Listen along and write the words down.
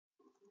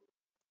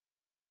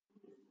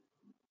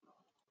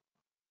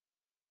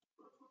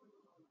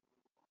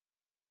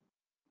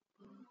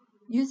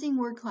Using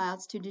word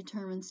clouds to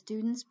determine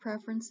students'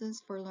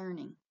 preferences for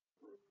learning.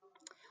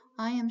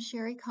 I am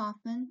Sherrilyn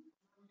Coffman,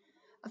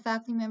 a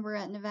faculty member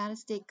at Nevada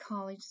State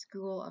College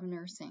School of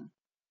Nursing.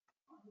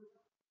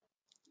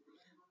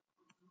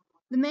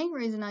 The main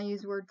reason I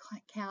use word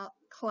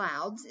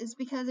clouds is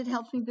because it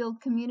helps me build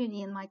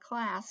community in my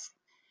class,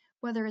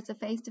 whether it's a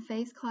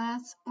face-to-face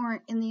class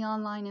or in the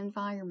online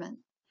environment.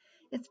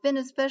 It's been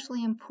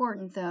especially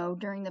important, though,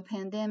 during the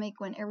pandemic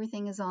when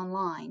everything is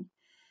online,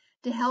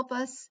 to help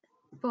us,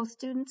 both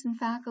students and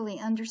faculty,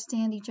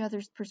 understand each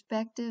other's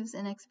perspectives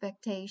and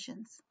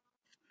expectations.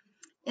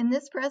 In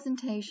this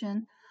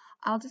presentation,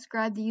 I'll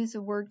describe the use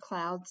of word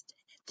clouds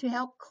to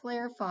help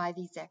clarify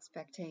these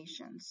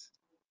expectations.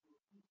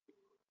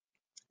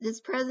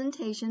 This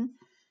presentation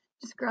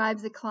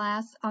describes a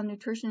class on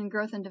nutrition and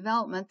growth and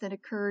development that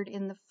occurred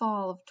in the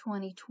fall of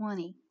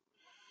 2020.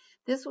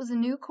 This was a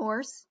new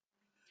course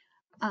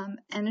and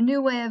a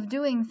new way of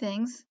doing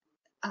things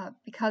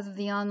because of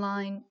the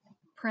online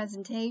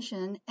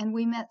presentation, and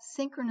we met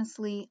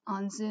synchronously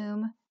on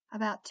Zoom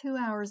about 2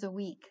 hours a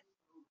week.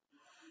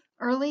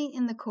 Early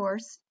in the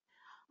course,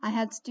 I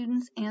had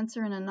students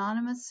answer an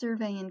anonymous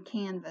survey in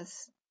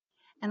Canvas,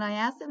 and I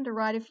asked them to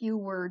write a few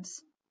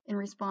words in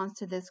response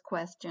to this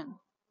question: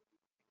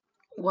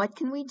 what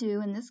can we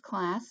do in this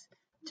class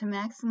to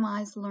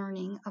maximize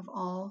learning of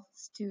all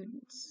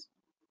students?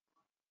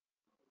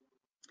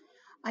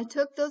 I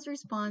took those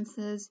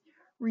responses,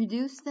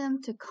 reduced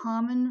them to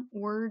common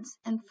words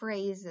and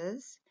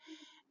phrases,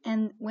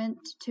 and went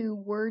to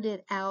Word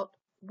It Out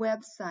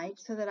website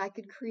so that I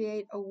could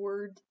create a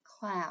word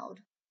cloud.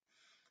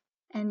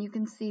 And you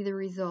can see the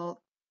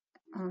result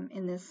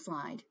in this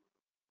slide.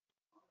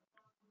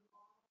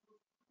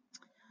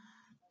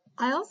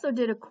 I also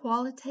did a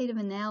qualitative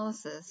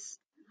analysis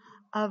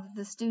of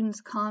the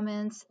students'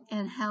 comments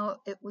and how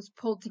it was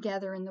pulled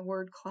together in the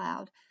word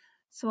cloud.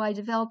 So I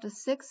developed a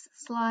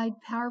 6-slide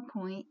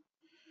PowerPoint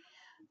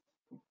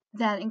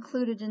that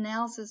included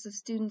analysis of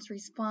students'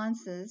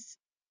 responses.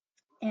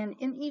 And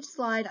in each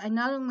slide, I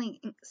not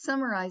only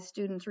summarized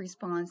students'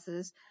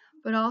 responses,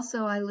 but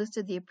also I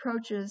listed the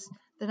approaches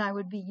that I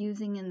would be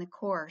using in the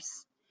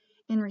course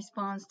in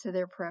response to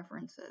their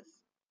preferences.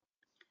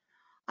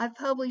 I've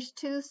published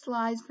 2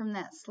 slides from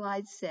that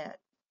slide set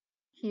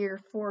here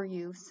for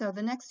you. So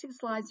the next 2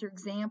 slides are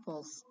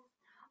examples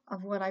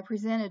of what I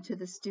presented to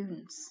the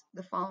students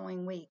the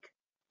following week.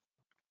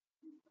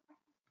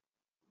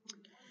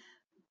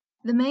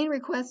 The main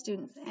request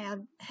students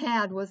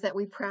had was that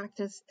we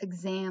practice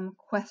exam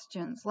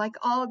questions. Like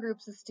all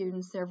groups of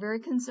students, they're very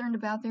concerned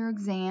about their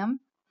exam.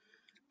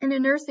 And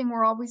in nursing,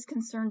 we're always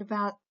concerned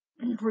about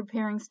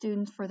preparing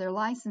students for their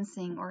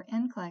licensing or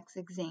NCLEX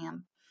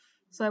exam.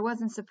 So I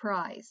wasn't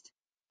surprised.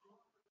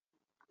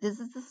 This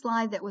is the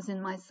slide that was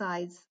in my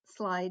slide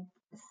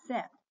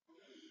set.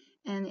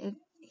 And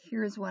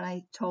here's what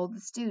I told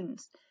the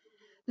students.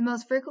 The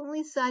most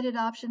frequently cited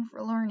option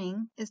for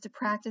learning is to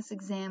practice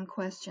exam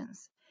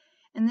questions.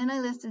 And then I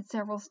listed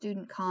several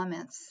student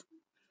comments.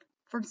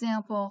 For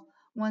example,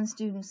 one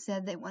student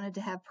said they wanted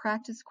to have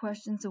practice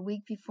questions a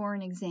week before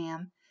an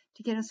exam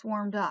to get us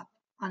warmed up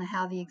on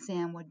how the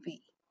exam would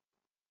be.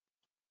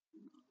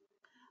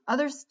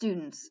 Other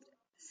students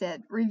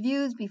said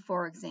reviews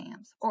before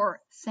exams or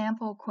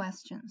sample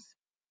questions.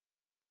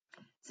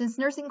 Since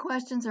nursing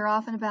questions are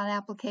often about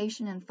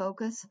application and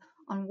focus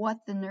on what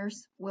the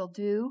nurse will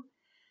do,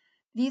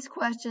 these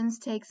questions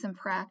take some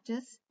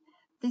practice.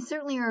 They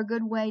certainly are a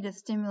good way to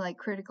stimulate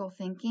critical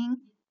thinking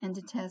and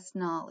to test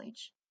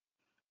knowledge.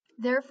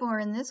 Therefore,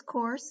 in this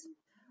course,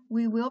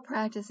 we will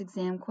practice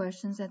exam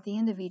questions at the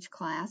end of each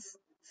class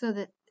so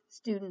that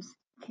students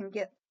can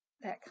get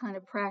that kind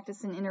of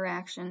practice and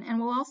interaction. And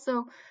we'll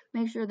also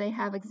make sure they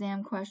have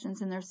exam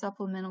questions in their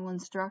supplemental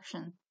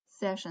instruction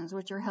sessions,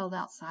 which are held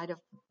outside of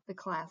the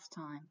class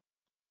time.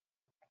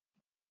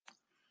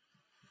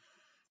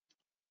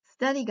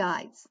 Study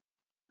guides.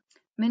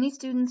 Many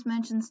students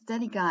mentioned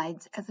study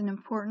guides as an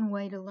important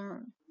way to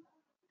learn.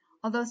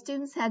 Although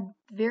students had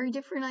very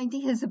different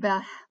ideas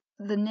about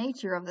the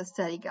nature of the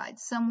study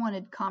guides. Some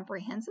wanted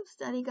comprehensive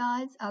study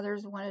guides,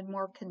 others wanted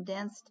more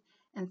condensed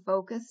and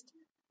focused,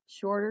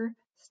 shorter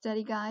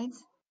study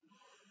guides.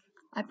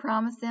 I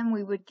promised them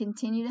we would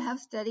continue to have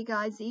study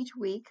guides each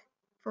week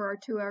for our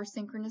 2-hour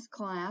synchronous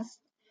class,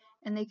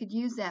 and they could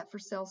use that for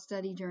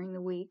self-study during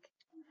the week,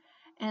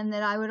 and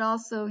that I would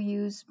also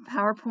use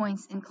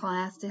PowerPoints in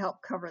class to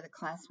help cover the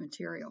class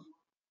material.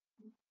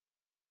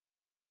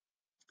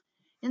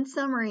 In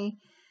summary,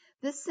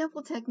 this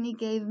simple technique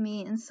gave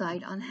me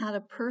insight on how to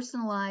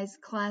personalize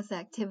class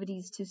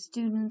activities to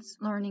students'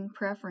 learning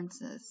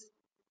preferences.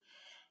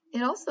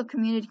 It also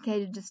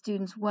communicated to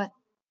students what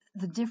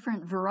the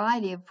different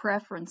variety of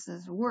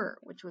preferences were,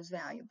 which was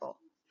valuable.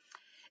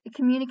 It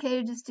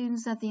communicated to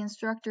students that the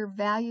instructor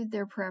valued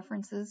their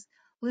preferences,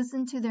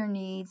 listened to their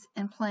needs,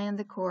 and planned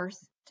the course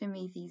to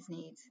meet these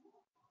needs.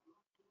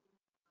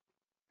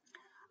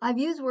 I've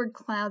used word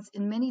clouds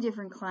in many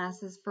different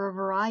classes for a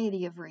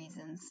variety of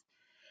reasons.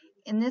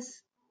 In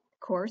this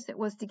course, it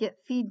was to get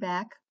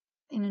feedback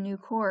in a new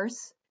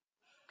course.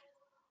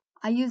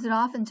 I use it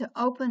often to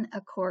open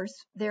a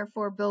course,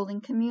 therefore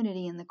building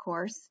community in the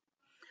course.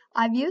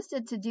 I've used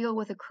it to deal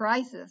with a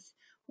crisis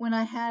when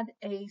I had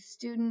a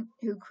student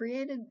who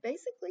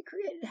basically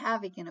created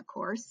havoc in a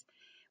course.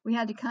 We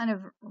had to kind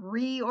of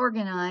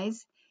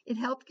reorganize. It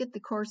helped get the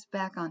course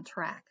back on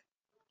track.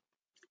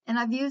 And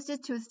I've used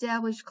it to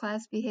establish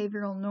class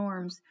behavioral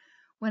norms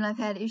when I've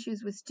had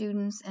issues with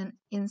students and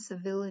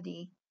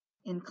incivility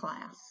in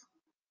class.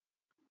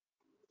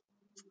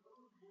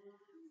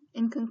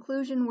 In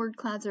conclusion, word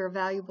clouds are a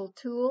valuable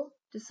tool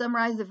to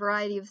summarize a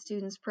variety of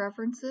students'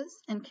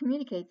 preferences and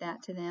communicate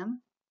that to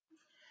them.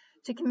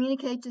 To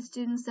communicate to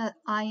students that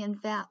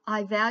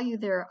I value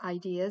their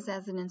ideas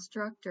as an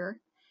instructor,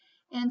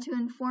 and to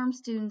inform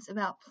students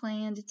about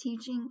planned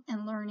teaching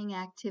and learning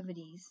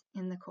activities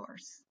in the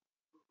course.